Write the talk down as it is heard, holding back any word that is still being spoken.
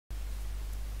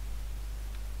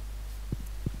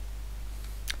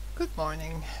Good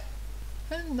morning.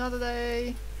 Another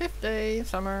day, 5th day of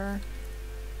summer.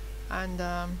 And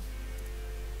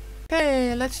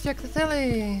okay, let's check the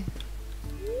telly.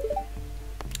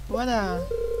 Weather.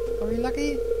 Are we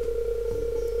lucky?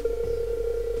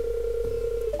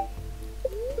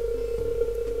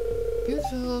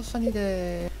 Beautiful sunny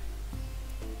day.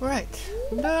 Right,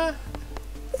 the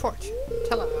fortune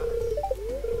teller.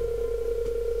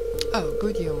 Oh,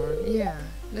 good humor. Yeah,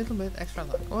 little bit extra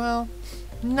luck. Well,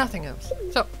 nothing else.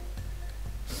 So,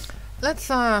 let's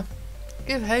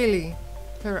give Haley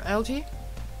her algae.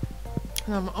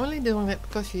 And I'm only doing it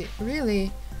because she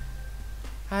really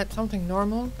had something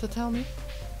normal to tell me.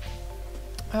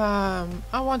 I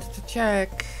wanted to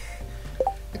check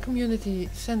the community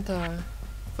center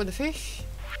for the fish.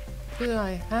 Do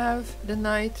I have the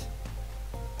night,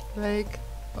 lake,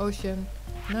 ocean,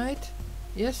 night?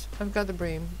 Yes, I've got the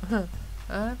bream.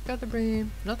 I've got the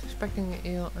bream. Not expecting an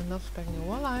eel and not expecting a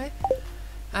walleye.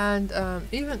 And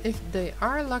even if they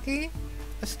are lucky,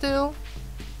 still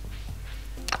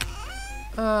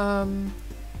what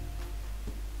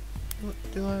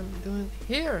do I doing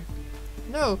here?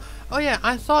 No. Oh yeah,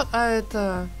 I thought I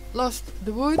had lost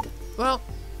the wood. Well,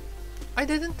 I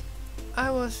didn't.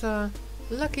 I was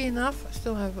lucky enough. I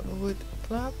still have a wood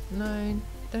club. 9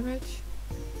 damage.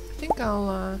 I think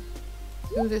I'll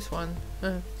do this one.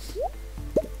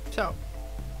 So,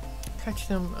 catch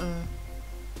them,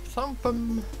 thump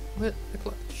them with the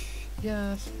clutch.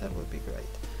 Yes, that would be great.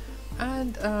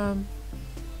 And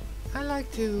I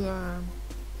like to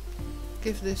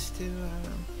give this to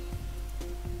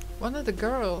one of the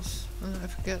girls. I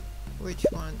forget which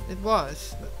one it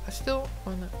was, but I still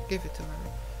want to give it to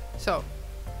her. So,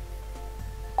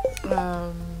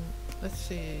 let's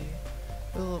see.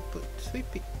 We'll put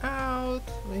Sweepy out.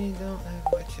 We don't have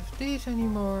much of these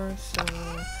anymore, so...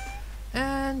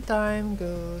 And time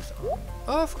goes on.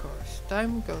 Of course,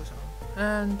 time goes on.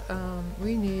 And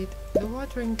we need the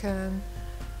watering can.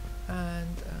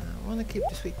 And I want to keep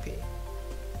the sweet pea.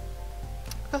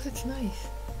 Because it's nice.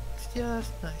 It's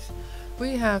just nice.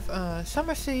 We have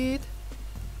summer seed.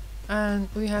 And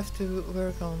we have to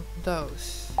work on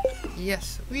those.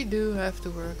 Yes, we do have to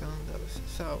work on those.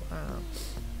 So,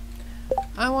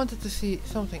 I wanted to see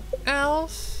something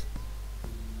else.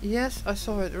 Yes, I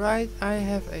saw it right. I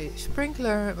have a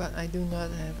sprinkler, but I do not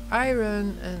have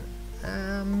iron.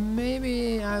 And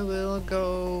maybe I will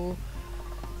go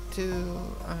to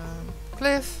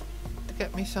Cliff to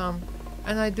get me some.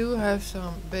 And I do have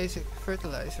some basic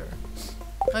fertilizer.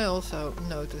 I also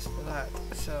noticed that.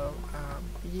 So,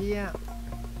 yeah.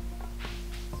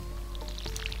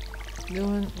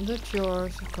 Doing the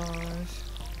chores, of course.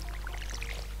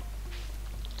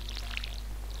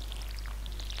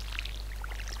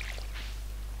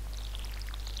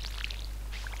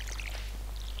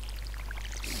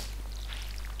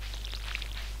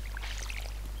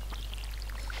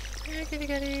 Hey, kitty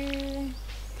kitty.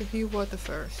 Give you water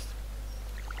first.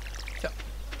 So.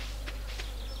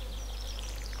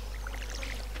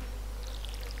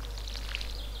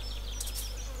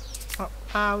 Oh,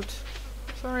 out.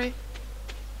 Sorry.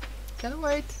 Gotta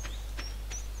wait.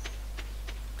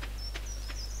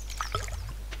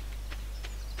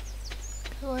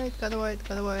 Gotta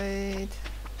wait.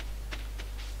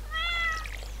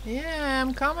 Yeah,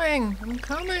 I'm coming.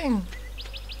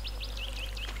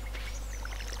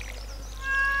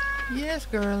 Yes,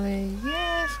 girly.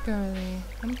 Yes, girly.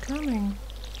 I'm coming.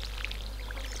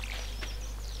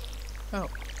 Oh,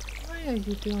 why are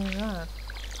you doing that?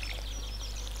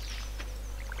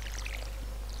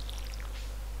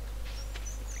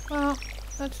 Well,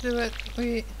 let's do it.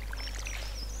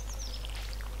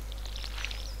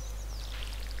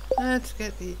 Let's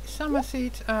get the summer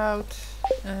seeds out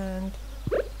and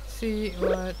see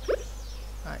what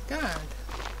I got.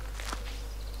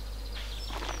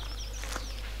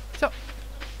 So,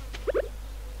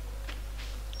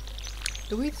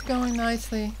 the wheat's going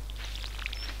nicely.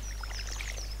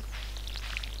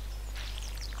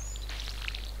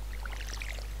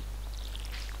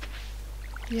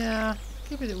 Yeah,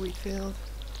 keep it a wheat field.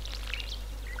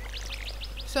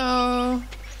 So,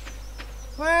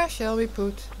 where shall we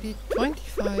put the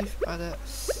 25 other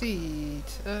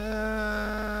seeds?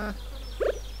 I'm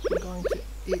going to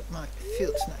eat my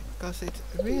field snack because it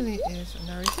really is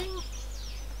nourishing.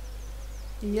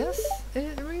 Yes,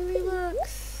 it really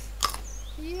works.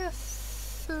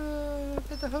 Yes,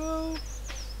 get the hoe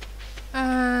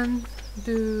and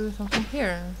do something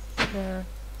here. There.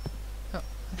 Oh,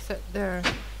 I said there.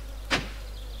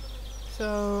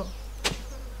 So,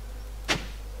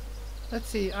 let's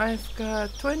see, I've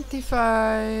got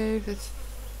 25, it's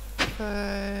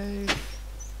 5,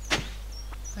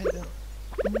 I don't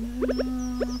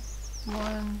No.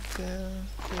 1, 2,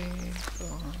 3, 4,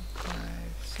 5,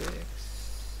 6,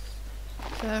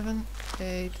 7,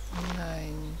 8,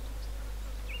 9.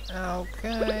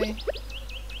 Okay.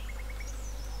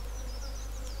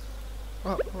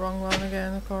 Oh, wrong one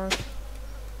again, of course.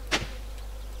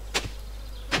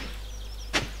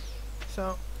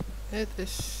 So, it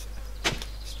is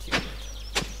stupid.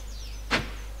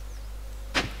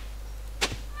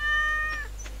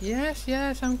 Yes,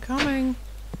 yes, I'm coming.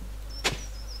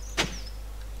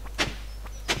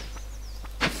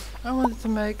 I wanted to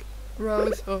make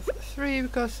rows of 3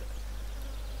 because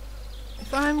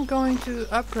if I'm going to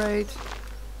upgrade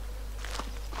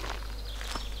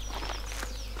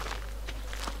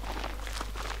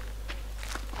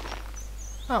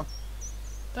oh,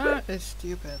 that is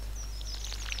stupid.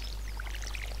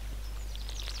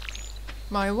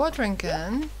 My watering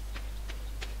can,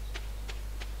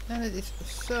 and it is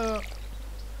so...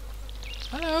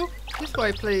 Hello, this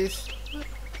way please.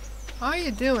 What are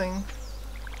you doing?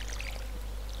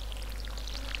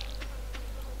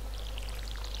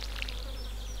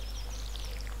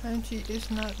 And she is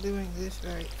not doing this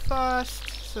very fast,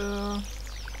 so...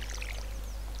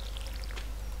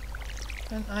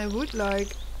 And I would like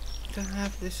to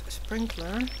have this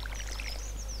sprinkler.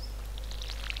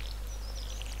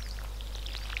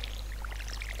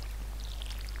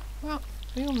 Well,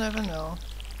 you'll never know.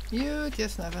 You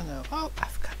just never know. Oh,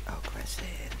 I've got oak resin.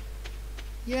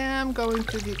 Yeah, I'm going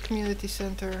to the community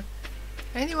center.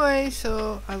 Anyway,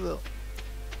 so I will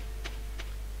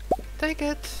take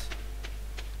it.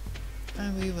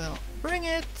 And we will bring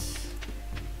it.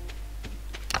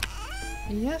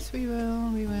 Yes, we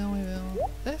will.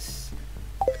 This.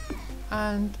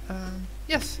 And,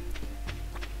 yes.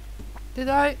 Did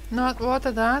I not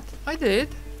water that? I did.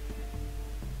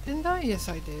 Didn't I? Yes,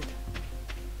 I did.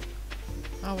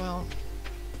 Oh well.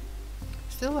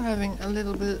 Still having a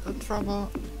little bit of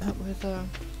trouble with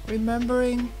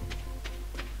remembering.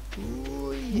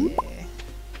 Ooh yeah.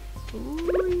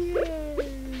 Ooh yeah.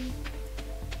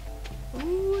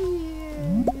 Ooh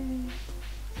yeah.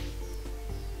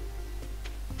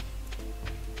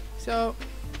 So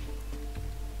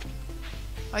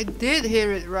I did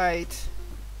hear it right.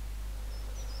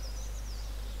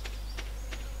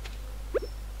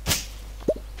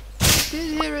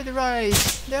 Did hear it right.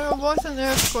 There was an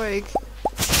earthquake,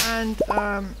 and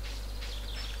oh,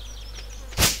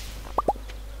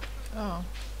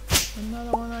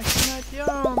 another one I cannot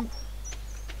jump.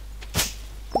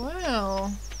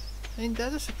 Well, ain't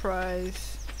that a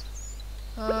surprise?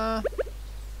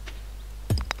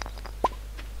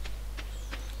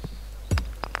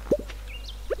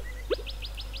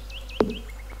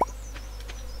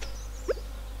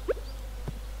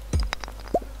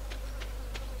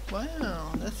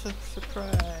 Wow, that's a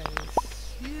surprise.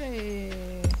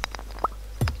 Yay!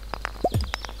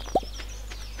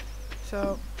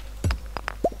 So,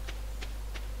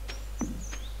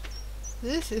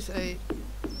 this is a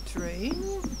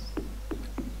train.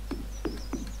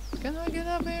 Can I get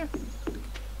up here?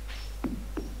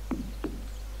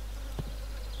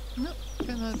 No,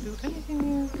 cannot do anything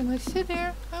here. Can I sit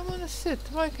here? I want to sit.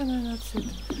 Why can I not sit?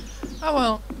 Oh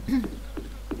well.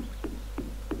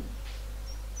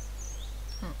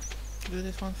 Do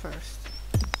this one first.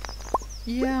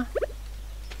 Yeah.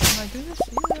 Can I do this?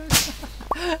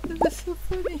 Yeah. This is so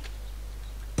funny.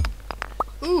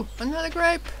 Ooh, another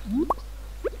grape.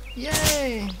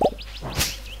 Yay.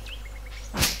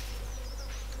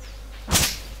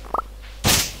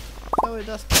 So it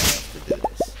does pay off to do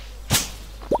this.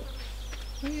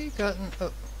 We got an...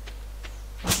 oh.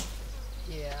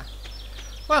 Yeah.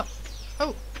 Well.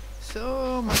 Oh.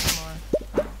 So much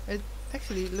more. It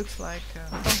actually looks like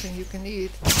something you can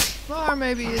eat. Or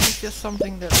maybe it's just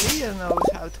something that Leah knows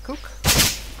how to cook.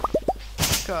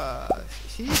 Because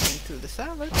she's into the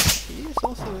salad. She is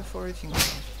also a foraging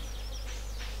girl.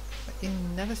 But you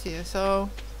never see her. So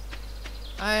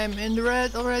I'm in the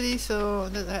red already, so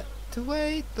that I had to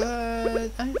wait.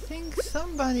 But I think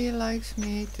somebody likes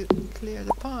me to clear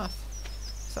the path.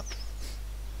 So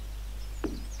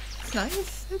it's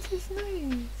nice. That is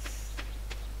nice.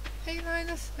 Hey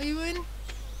Linus, are you in?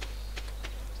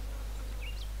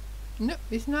 No,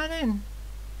 he's not in.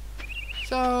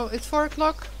 So it's 4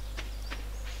 o'clock.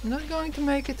 I'm not going to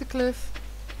make it to Cliff.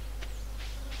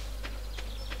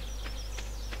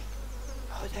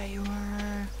 Oh, there you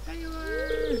are. There you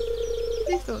are.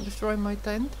 Please don't destroy my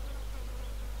tent.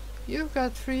 You've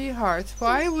got 3 hearts.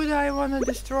 Why would I want to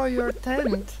destroy your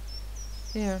tent?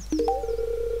 Here.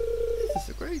 This is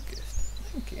a great gift.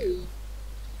 Thank you.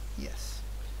 Yes.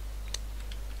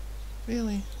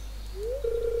 Really?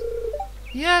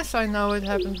 Yes, I know it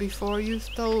happened before. You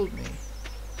told me.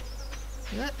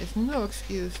 That is no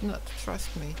excuse not to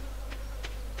trust me.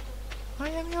 I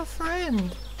am your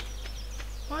friend.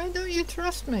 Why don't you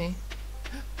trust me?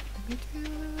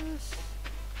 Demetrius,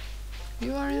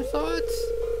 you are in thoughts?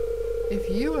 If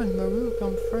you and Maru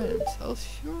become friends,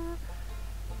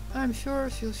 I'm sure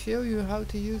she'll show you how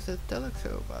to use that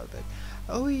telescope, I bet.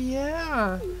 Oh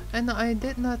yeah, and I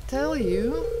did not tell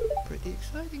you. Pretty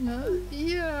exciting, huh?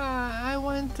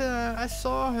 Yeah, I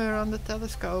saw her on the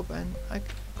telescope and I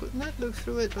could not look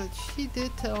through it, but she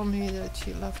did tell me that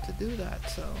she loved to do that,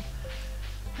 so...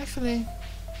 Actually,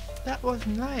 that was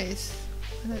nice,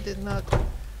 and I did not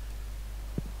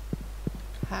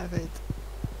have it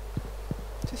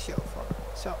to show for her.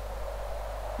 So,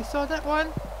 you saw that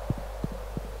one?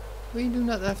 We do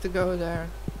not have to go there,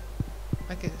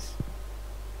 I guess.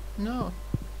 No.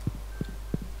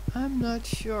 I'm not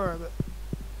sure, but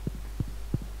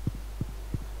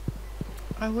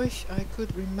I wish I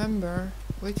could remember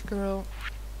which girl.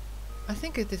 I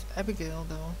think it is Abigail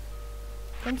though.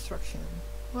 Construction.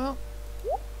 Well,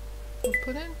 we'll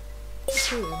put in.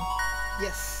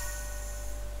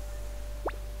 Yes.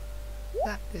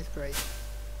 That is great.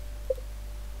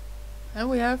 And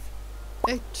we have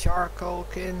a charcoal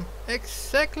kiln.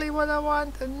 Exactly what I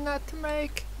want and not to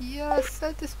make. Yes,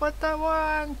 that is what I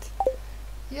want.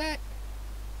 Yeah.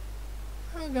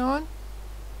 Where are we going?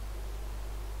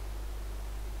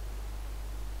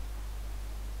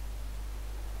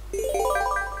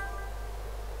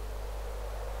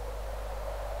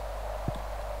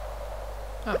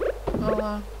 Oh,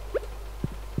 I'll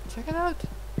check it out.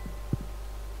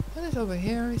 What is over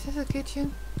here? Is this a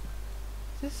kitchen?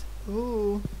 Is this?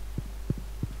 Ooh.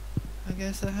 I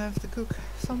guess I have to cook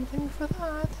something for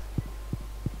that.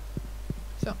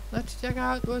 So, let's check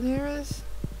out what here is.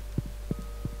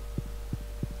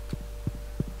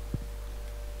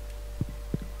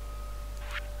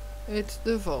 It's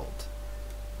the vault.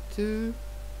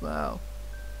 Wow.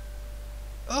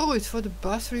 Oh, it's for the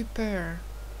bus repair.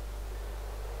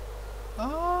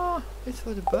 Oh, it's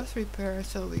for the bus repair,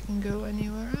 so we can go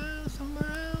anywhere else,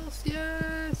 somewhere else.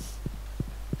 Yes,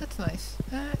 that's nice.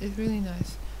 That is really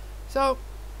nice. So,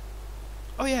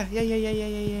 oh yeah.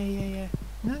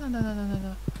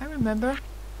 No. I remember.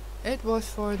 It was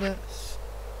for the.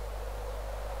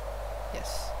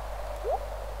 Yes.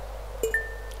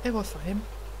 It was for him.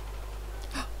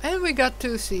 And we got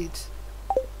 2 seeds.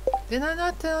 Did I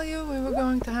not tell you we were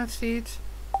going to have seeds?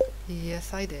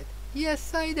 Yes, I did.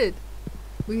 Yes, I did.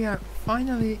 We are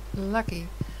finally lucky.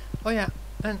 Oh yeah,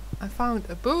 and I found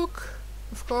a book,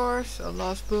 of course, a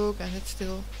lost book, and it's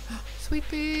still... Sweet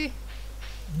pea!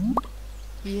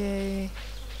 Yay!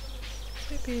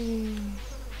 Sweet pea!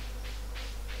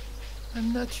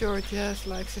 I'm not sure Jazz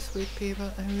likes a sweet pea,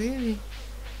 but I really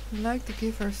like to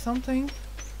give her something.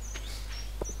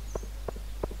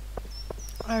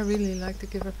 I really like to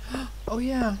give her... Oh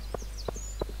yeah!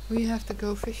 We have to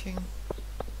go fishing.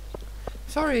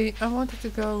 Sorry, I wanted to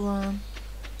go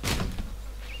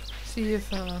see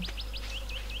if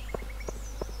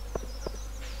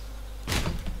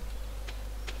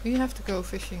we have to go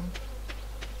fishing.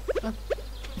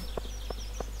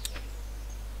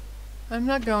 I'm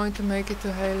not going to make it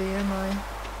to Haley, am I?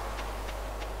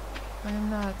 I am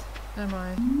not, am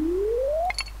I?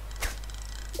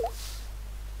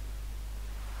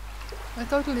 I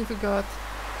totally forgot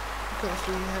because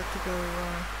we had to go.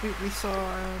 We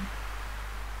saw.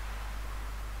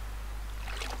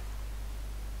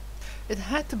 It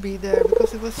had to be there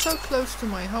because it was so close to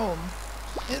my home.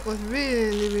 It was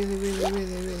really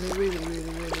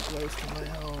close to my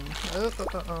home.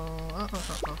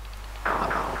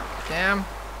 Damn.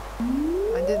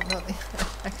 I did not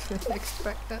actually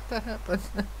expect that to happen.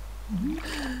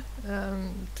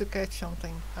 To catch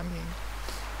something. I mean,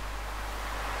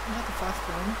 not a fast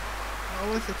one. I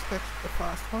always expect a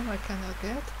fast one I cannot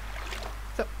get.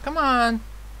 So, come on.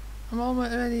 I'm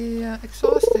already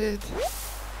exhausted.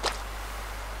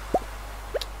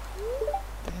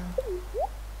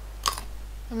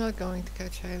 I'm not going to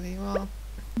catch Haley. Well,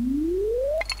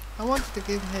 I wanted to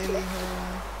give Haley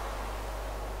her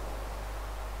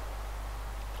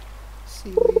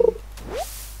seaweed.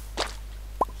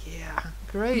 Yeah,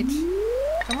 great.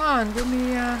 Come on, give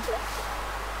me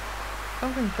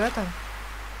something better.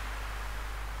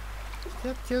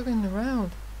 Stop joking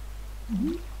around.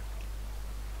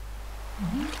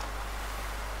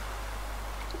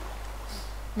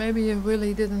 Maybe you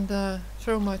really didn't throw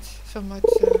so much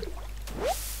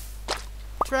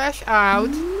trash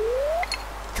out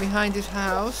behind his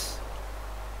house.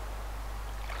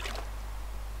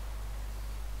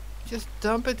 Just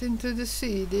dump it into the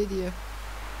sea, did you?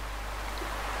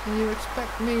 And you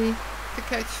expect me to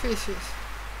catch fishes.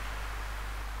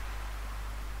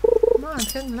 Come on,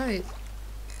 it's getting late.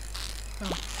 Oh,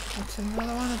 it's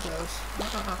another one of those.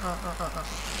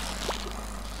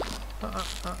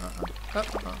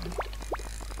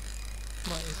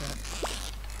 What is that?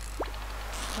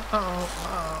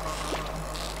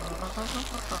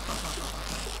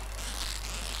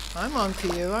 I'm onto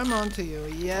you, I'm onto you,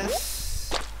 yes.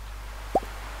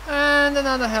 And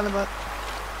another halibut.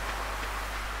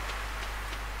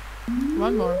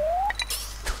 One more.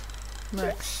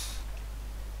 Max.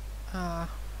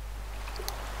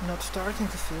 Not starting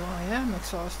to feel, I am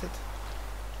exhausted.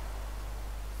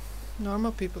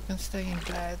 Normal people can stay in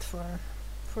bed for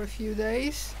a few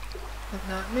days, but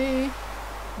not me.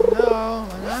 No,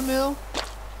 when I'm ill,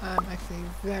 I'm actually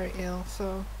very ill,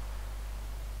 so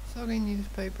soggy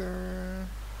newspaper.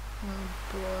 Oh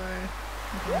boy,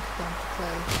 I'm going to come to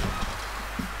play.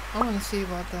 I want to see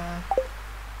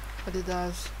what it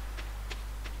does.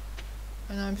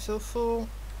 And I'm so full.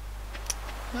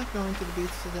 Not going to the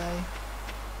beach today.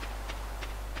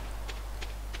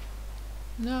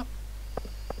 No.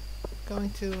 Going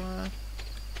to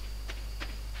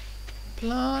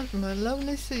plant my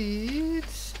lovely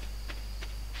seeds.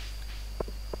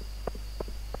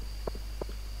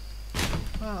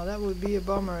 Wow, that would be a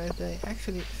bummer if they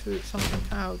actually threw something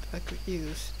out I could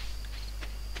use.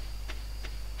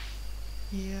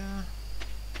 Yeah.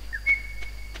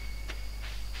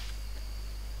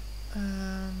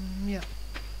 Yeah.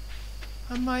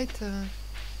 I might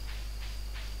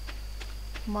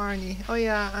Marnie. Oh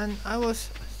yeah, and I was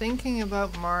thinking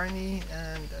about Marnie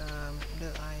and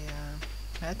that I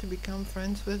had to become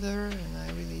friends with her, and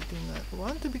I really do not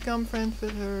want to become friends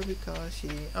with her because she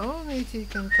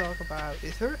can talk about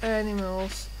is her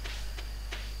animals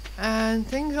and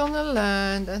things on the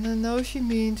land, and I know she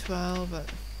means well,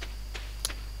 but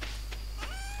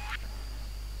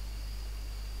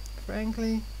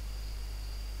frankly,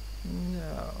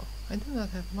 no. I do not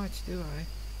have much, do I?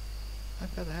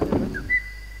 I've got a halibut.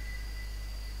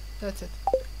 That's it.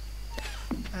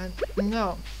 And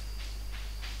no.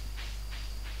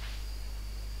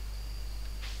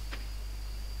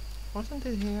 Wasn't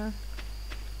it here?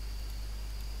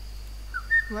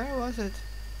 Where was it?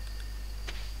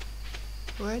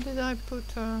 Where did I put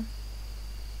the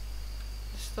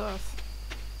stuff?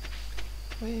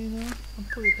 Well, you know, I'll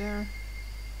put it there.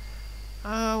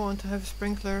 I want to have a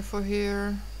sprinkler for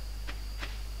here.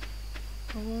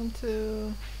 I want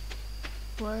to...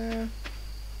 Where?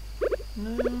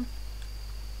 No.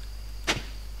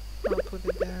 I'll put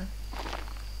it there.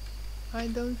 I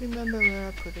don't remember where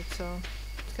I put it, so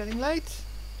it's getting late.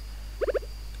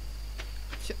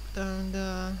 Shut down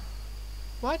the...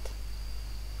 What?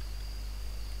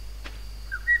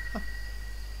 Oh.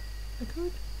 I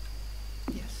could?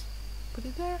 Yes. Put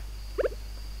it there.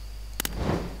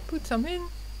 Put some in.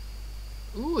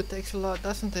 Ooh, it takes a lot,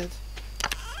 doesn't it?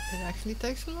 It actually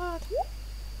takes a lot.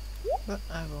 But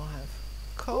I will have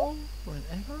coal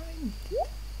whenever I need it.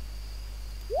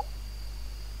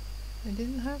 I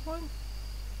didn't have one?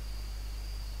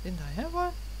 Didn't I have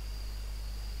one?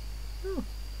 Oh.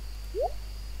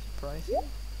 Surprising.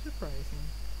 Surprising.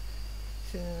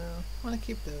 So, I want to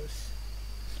keep those.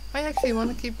 I actually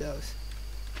want to keep those.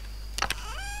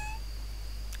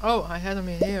 Oh, I had them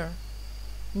in here.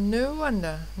 No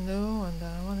wonder. No wonder.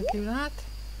 I want to keep that.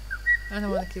 And I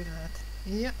want to keep that.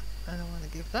 Yeah. I don't want to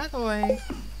give that away.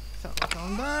 So I'll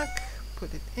come back,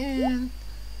 put it in,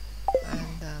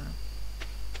 and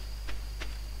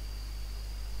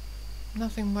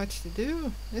nothing much to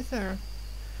do, is there?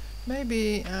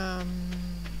 Maybe,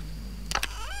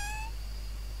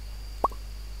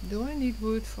 do I need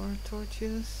wood for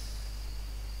torches?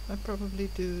 I probably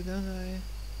do, don't I?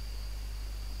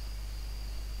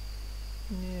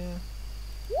 Yeah.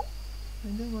 I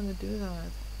don't want to do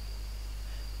that.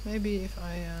 Maybe if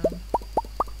I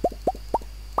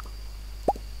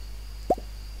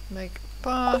make a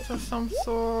path of some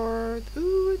sort.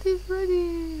 Ooh, it is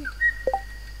ready.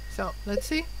 So let's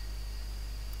see.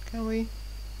 Can we?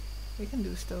 We can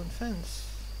do stone fence.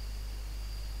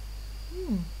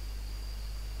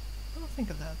 I'll think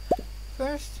of that.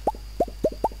 First.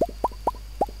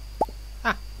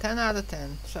 10 out of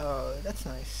 10. So that's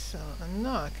nice. So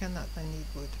no, I cannot. I need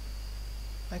wood.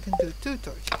 I can do 2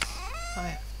 torches. I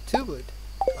have 2 wood.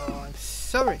 Oh, I'm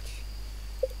so rich.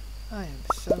 I am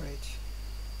so rich.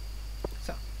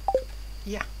 So,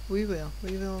 yeah, we will.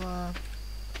 We will,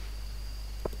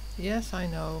 yes, I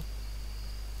know.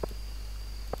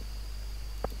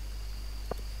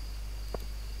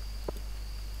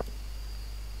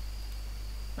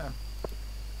 Oh.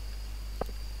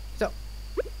 So.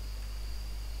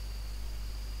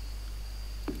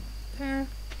 there.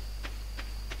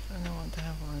 And I want to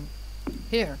have one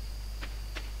here.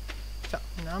 So,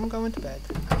 now I'm going to bed.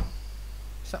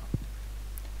 So,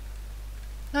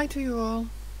 night to you all.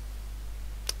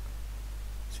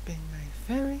 It's been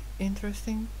a very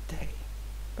interesting day.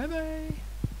 Bye bye.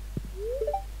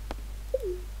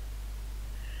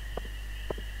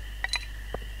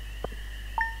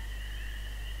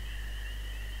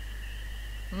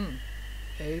 Hmm,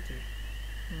 80.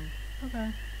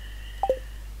 Okay.